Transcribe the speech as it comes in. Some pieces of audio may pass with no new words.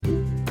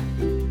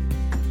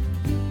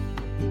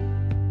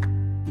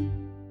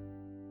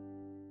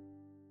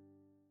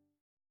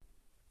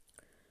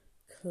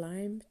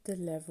Climb the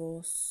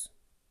levels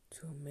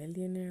to a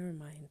millionaire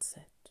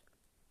mindset.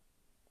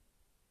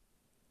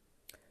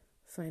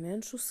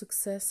 Financial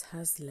success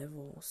has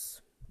levels.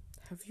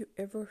 Have you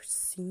ever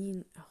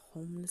seen a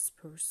homeless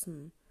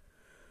person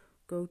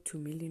go to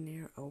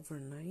millionaire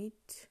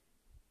overnight?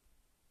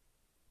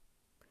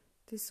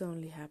 This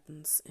only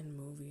happens in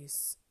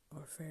movies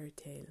or fairy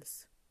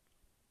tales.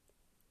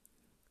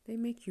 They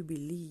make you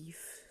believe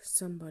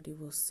somebody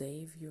will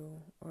save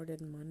you or that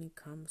money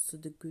comes to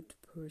the good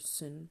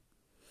person.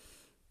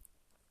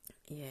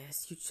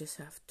 Yes, you just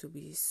have to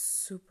be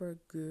super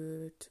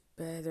good,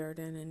 better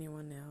than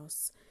anyone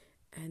else,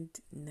 and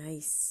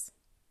nice.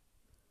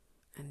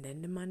 And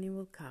then the money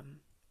will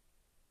come.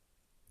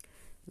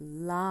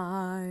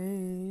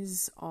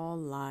 Lies, all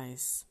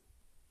lies.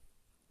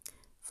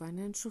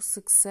 Financial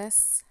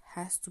success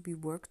has to be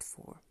worked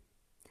for.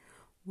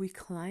 We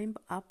climb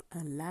up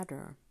a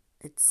ladder.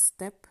 It's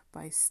step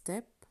by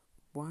step,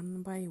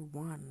 one by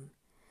one.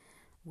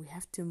 We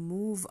have to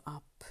move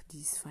up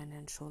these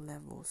financial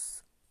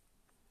levels.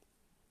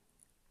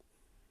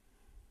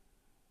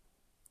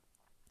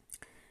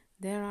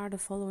 There are the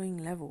following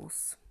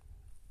levels.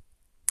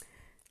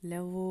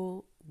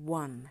 Level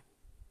 1.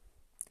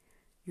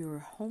 You're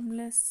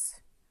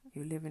homeless,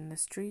 you live in the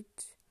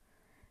street,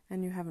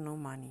 and you have no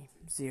money,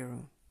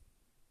 0.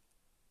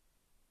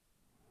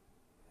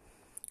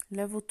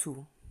 Level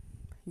 2.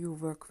 You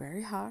work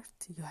very hard,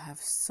 you have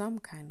some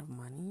kind of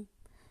money,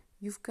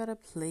 you've got a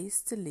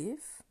place to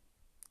live,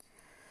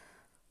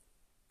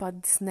 but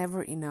it's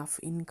never enough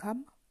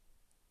income.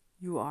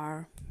 You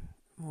are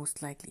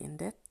most likely in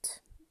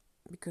debt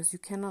because you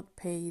cannot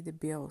pay the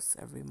bills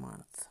every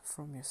month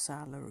from your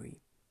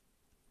salary.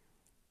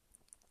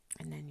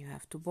 And then you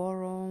have to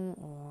borrow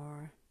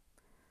or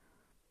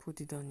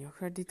put it on your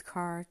credit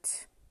card.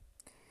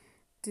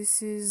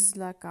 This is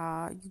like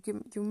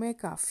you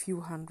make a few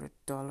 $100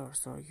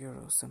 or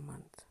euros a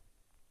month.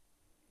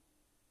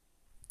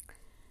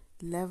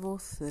 Level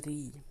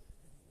 3.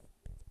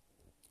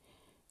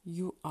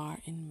 You are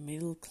in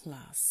middle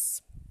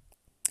class.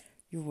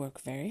 You work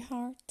very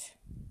hard.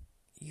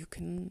 You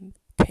can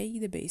pay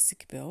the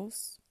basic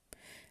bills.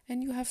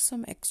 And you have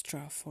some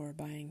extra for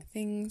buying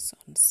things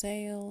on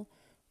sale,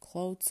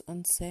 clothes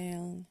on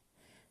sale.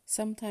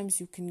 Sometimes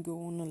you can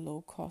go on a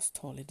low-cost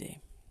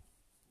holiday.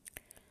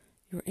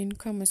 Your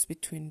income is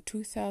between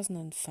 2,000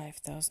 and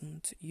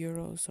 5,000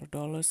 euros or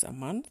dollars a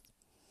month,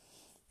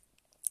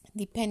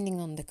 depending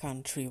on the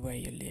country where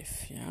you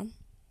live, yeah?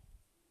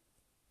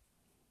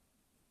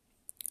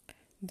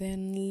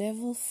 Then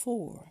level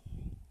 4.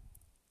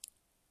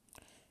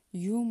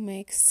 You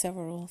make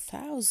several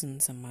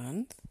thousands a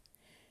month,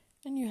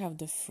 and you have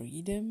the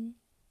freedom.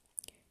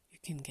 You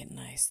can get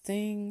nice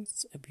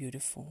things, a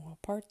beautiful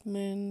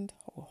apartment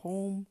or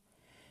home.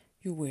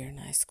 You wear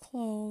nice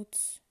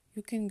clothes.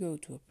 You can go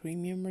to a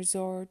premium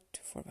resort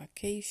for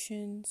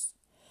vacations.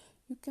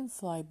 You can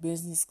fly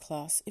business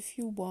class if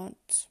you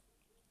want.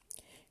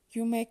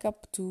 You make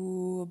up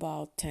to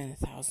about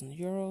 10,000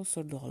 euros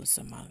or dollars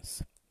a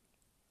month.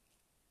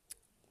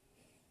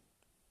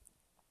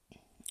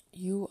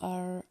 You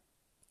are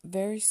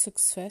very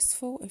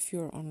successful if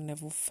you're on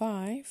level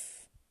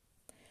 5.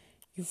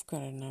 You've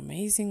got an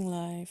amazing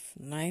life,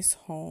 nice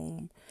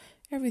home,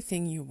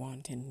 everything you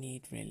want and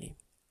need really.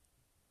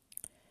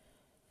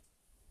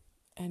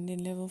 And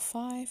in level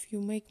 5, you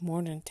make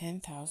more than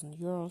 10,000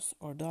 euros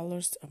or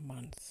dollars a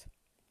month.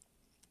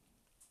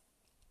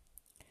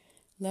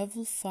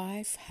 Level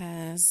 5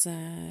 has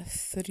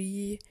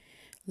 3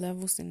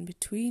 levels in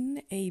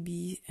between, A,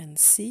 B, and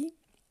C.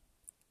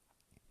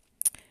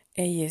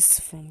 A is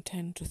from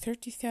 10 to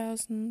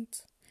 30,000,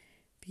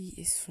 B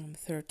is from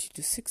 30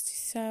 to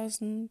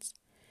 60,000,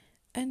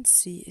 and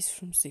C is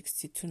from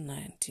 60 to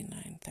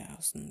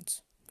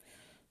 99,000.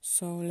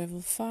 So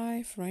level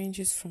 5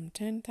 ranges from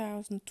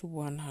 10,000 to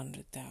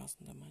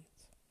 100,000 a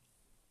month.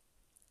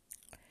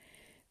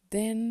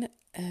 Then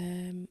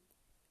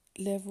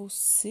level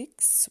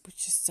 6,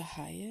 which is the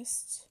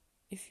highest.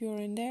 If you're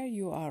in there,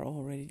 you are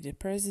already the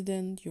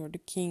president, you're the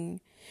king,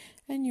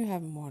 and you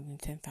have more than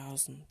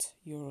 10,000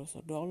 euros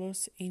or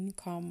dollars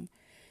income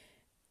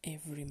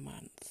every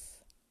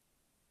month.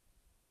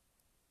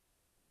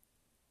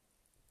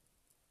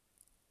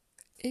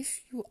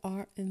 If you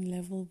are in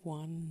level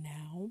 1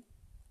 now,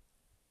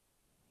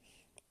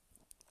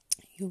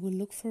 you will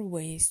look for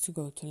ways to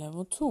go to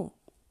level 2,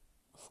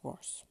 of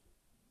course.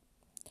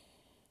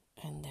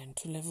 And then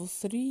to level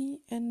 3,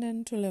 and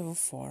then to level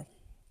 4.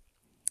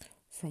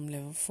 From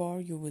level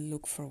 4, you will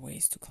look for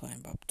ways to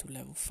climb up to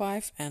level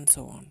 5, and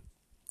so on.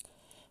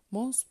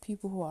 Most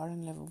people who are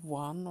in level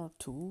 1 or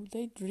 2,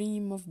 they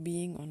dream of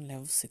being on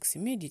level 6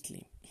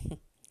 immediately.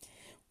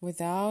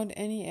 Without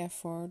any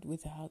effort,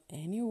 without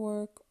any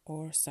work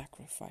or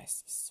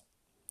sacrifices.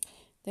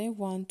 They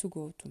want to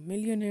go to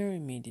millionaire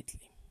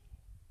immediately.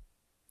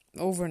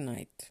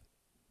 Overnight.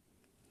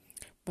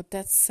 But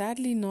that's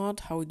sadly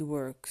not how it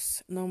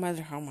works, no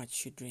matter how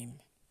much you dream.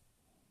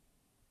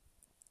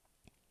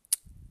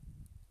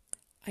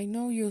 I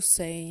know you'll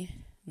say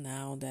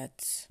now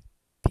that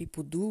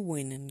people do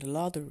win in the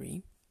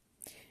lottery,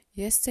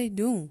 Yes, they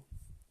do.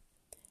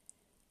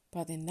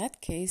 But in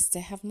that case,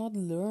 they have not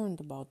learned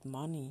about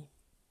money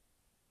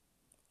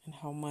and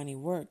how money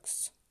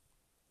works.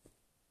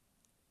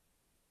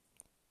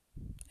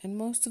 And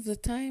most of the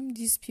time,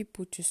 these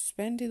people just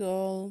spend it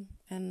all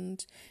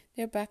and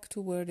they're back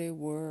to where they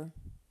were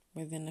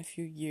within a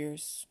few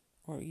years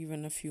or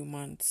even a few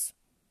months.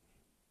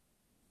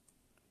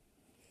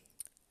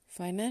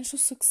 Financial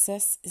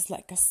success is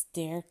like a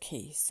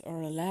staircase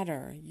or a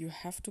ladder. You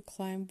have to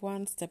climb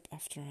one step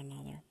after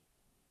another.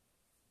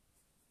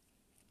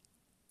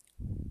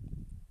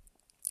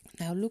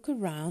 Now look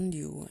around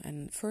you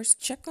and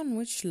first check on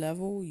which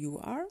level you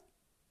are,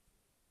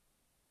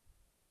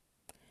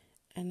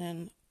 and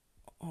then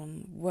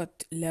on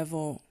what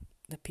level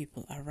the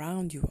people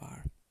around you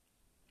are.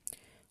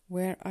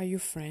 Where are your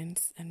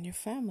friends and your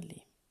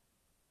family?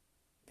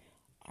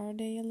 Are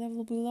they a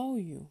level below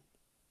you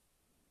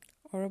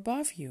or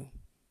above you?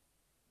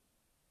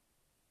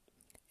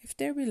 If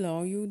they're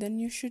below you, then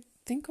you should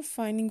think of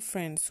finding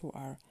friends who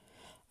are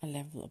a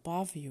level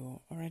above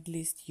you, or at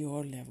least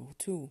your level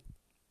too.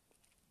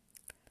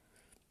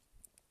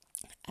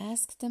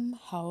 Ask them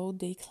how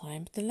they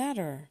climbed the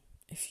ladder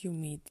if you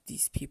meet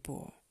these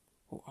people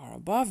who are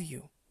above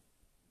you.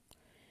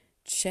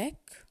 Check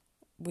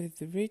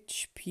with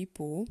rich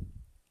people,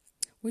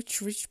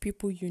 which rich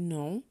people you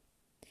know,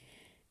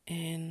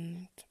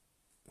 and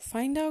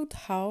find out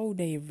how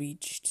they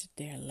reached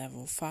their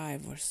level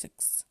 5 or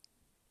 6.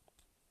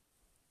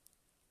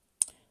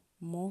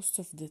 Most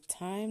of the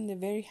time, they're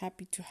very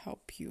happy to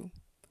help you.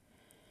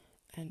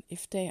 And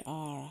if they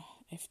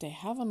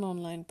have an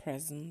online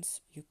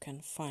presence, you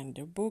can find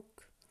their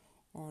book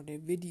or their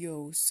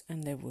videos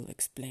and they will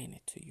explain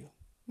it to you.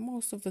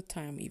 Most of the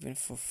time, even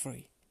for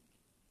free.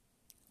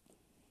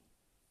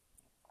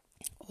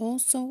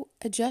 Also,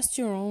 adjust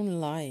your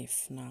own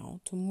life now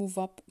to move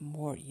up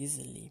more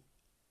easily.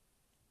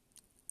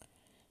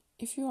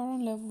 If you are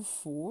on level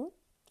 4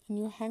 and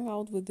you hang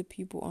out with the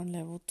people on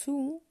level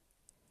 2,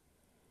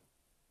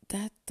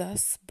 that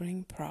does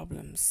bring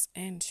problems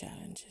and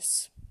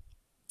challenges.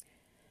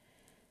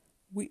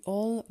 We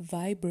all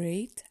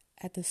vibrate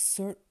at a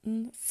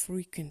certain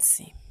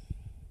frequency.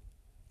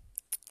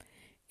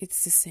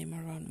 It's the same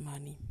around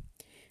money.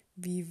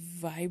 We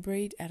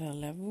vibrate at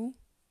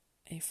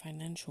a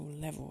financial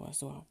level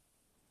as well.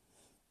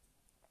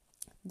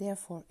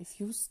 Therefore, if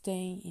you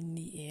stay in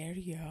the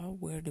area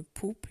where the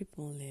poor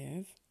people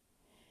live,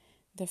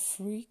 the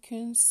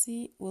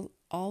frequency will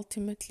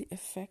ultimately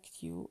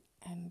affect you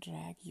and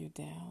drag you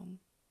down.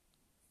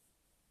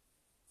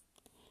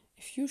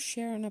 If you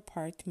share an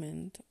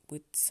apartment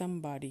with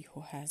somebody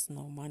who has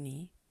no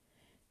money,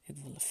 it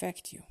will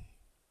affect you.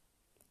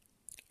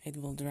 It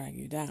will drag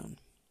you down.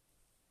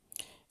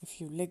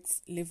 If you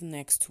live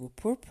next to a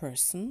poor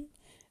person,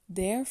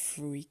 their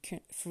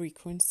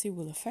frequency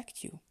will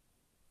affect you.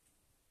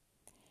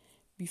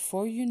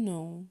 Before you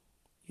know,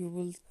 you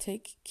will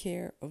take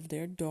care of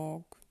their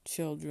dog,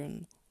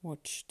 children,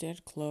 watch their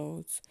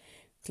clothes,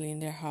 clean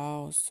their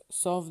house,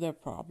 solve their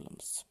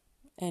problems.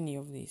 Any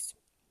of these.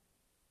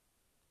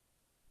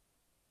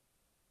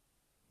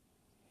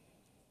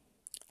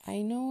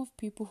 I know of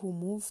people who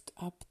moved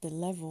up the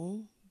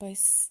level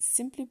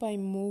simply by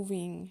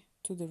moving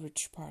to the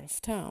rich part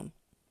of town.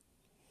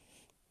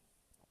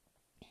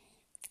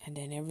 And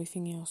then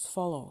everything else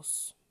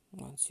follows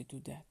once you do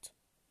that.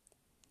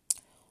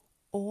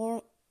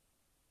 Or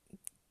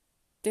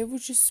they were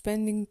just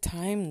spending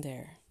time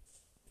there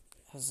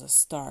as a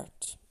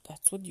start.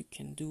 That's what you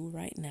can do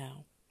right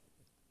now.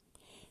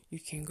 You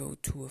can go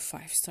to a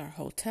 5-star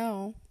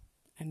hotel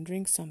and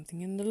drink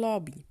something in the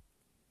lobby.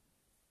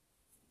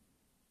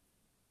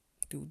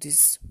 Do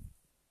this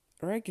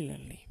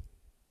regularly.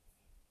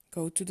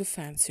 Go to the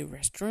fancy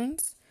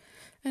restaurants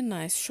and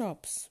nice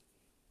shops.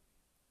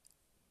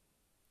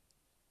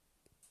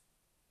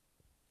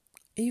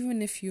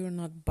 Even if you're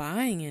not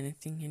buying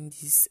anything in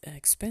these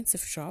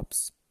expensive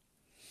shops,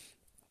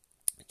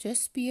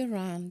 just be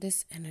around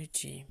this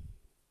energy.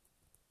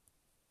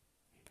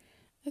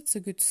 That's a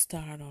good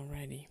start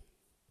already.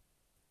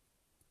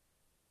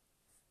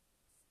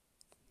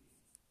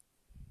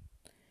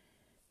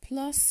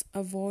 Plus,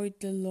 avoid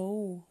the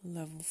low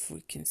level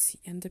frequency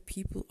and the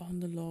people on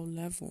the low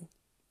level.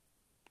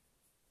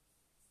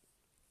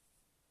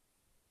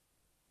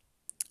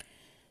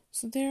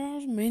 So there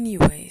are many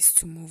ways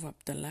to move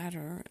up the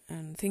ladder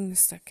and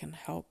things that can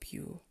help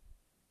you.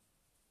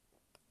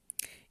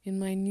 In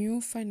my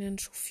new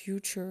Financial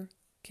Future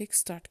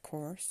Kickstart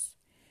course,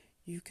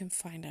 you can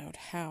find out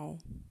how.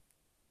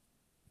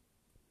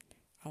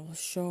 I will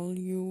show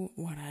you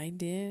what I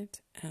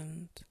did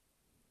and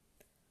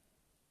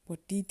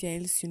what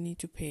details you need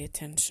to pay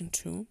attention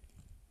to,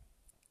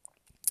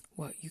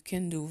 what you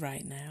can do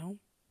right now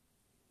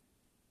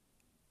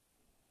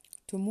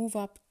to move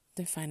up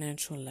the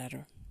financial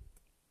ladder.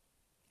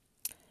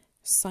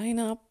 Sign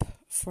up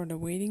for the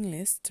waiting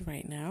list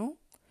right now,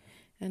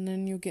 and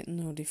then you get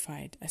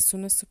notified as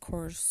soon as the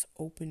course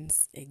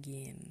opens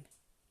again.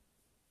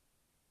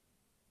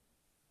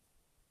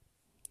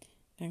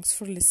 Thanks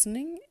for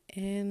listening,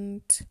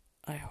 and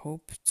I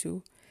hope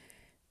to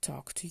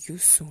talk to you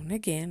soon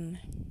again.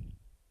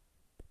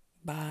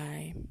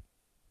 Bye.